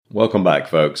Welcome back,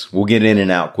 folks. We'll get in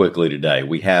and out quickly today.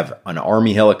 We have an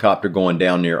Army helicopter going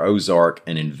down near Ozark,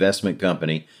 an investment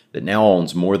company that now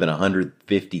owns more than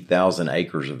 150,000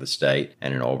 acres of the state,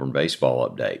 and an Auburn baseball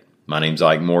update. My name's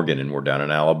Ike Morgan, and we're down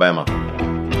in Alabama.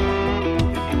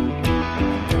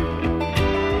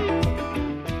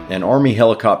 An Army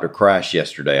helicopter crashed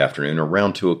yesterday afternoon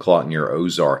around 2 o'clock near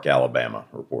Ozark, Alabama,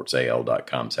 reports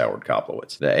AL.com's Howard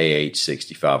Koplowitz. The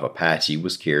AH-65 Apache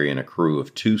was carrying a crew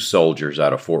of 2 soldiers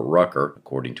out of Fort Rucker,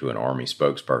 according to an Army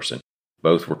spokesperson.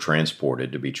 Both were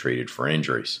transported to be treated for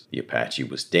injuries. The Apache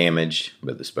was damaged,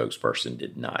 but the spokesperson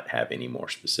did not have any more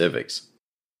specifics.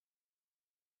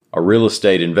 A real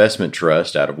estate investment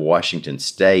trust out of Washington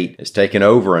State has taken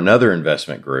over another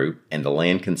investment group, and the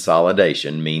land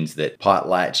consolidation means that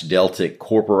PotlatchDeltic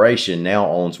Corporation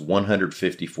now owns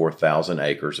 154,000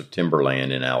 acres of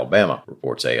timberland in Alabama,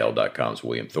 reports AL.com's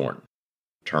William Thornton.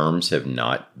 Terms have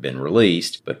not been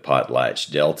released, but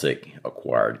PotlatchDeltic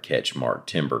acquired Catchmark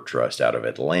Timber Trust out of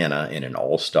Atlanta in an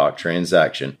all-stock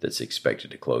transaction that's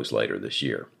expected to close later this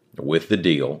year. With the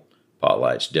deal,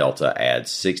 PotlatchDeltic adds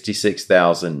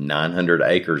 66,900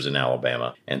 acres in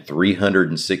Alabama and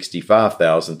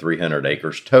 365,300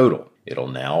 acres total. It'll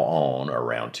now own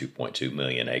around 2.2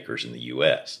 million acres in the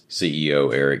U.S.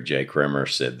 CEO Eric J. Kremer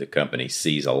said the company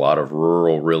sees a lot of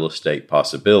rural real estate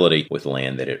possibility with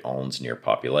land that it owns near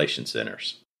population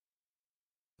centers.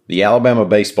 The Alabama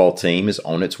baseball team is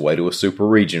on its way to a super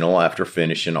regional after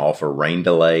finishing off a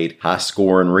rain-delayed,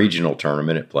 high-scoring regional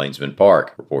tournament at Plainsman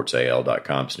Park, reports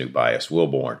AL.com's Snoop Bias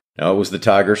Wilborn. Now, it was the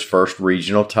Tigers' first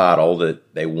regional title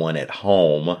that they won at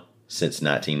home since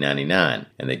 1999,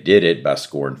 and they did it by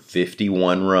scoring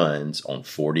 51 runs on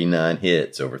 49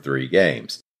 hits over 3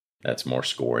 games. That's more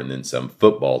scoring than some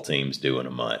football teams do in a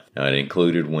month. Now, it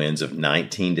included wins of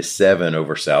 19-7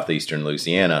 over Southeastern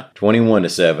Louisiana,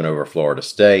 21-7 over Florida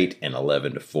State, and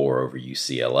 11-4 over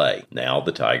UCLA. Now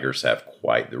the Tigers have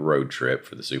quite the road trip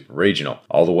for the Super Regional,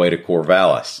 all the way to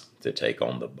Corvallis to take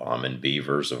on the Bombing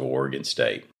Beavers of Oregon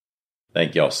State.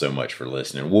 Thank y'all so much for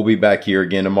listening. We'll be back here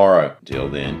again tomorrow. Until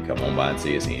then, come on by and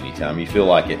see us anytime you feel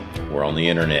like it. We're on the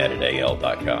internet at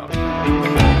AL.com.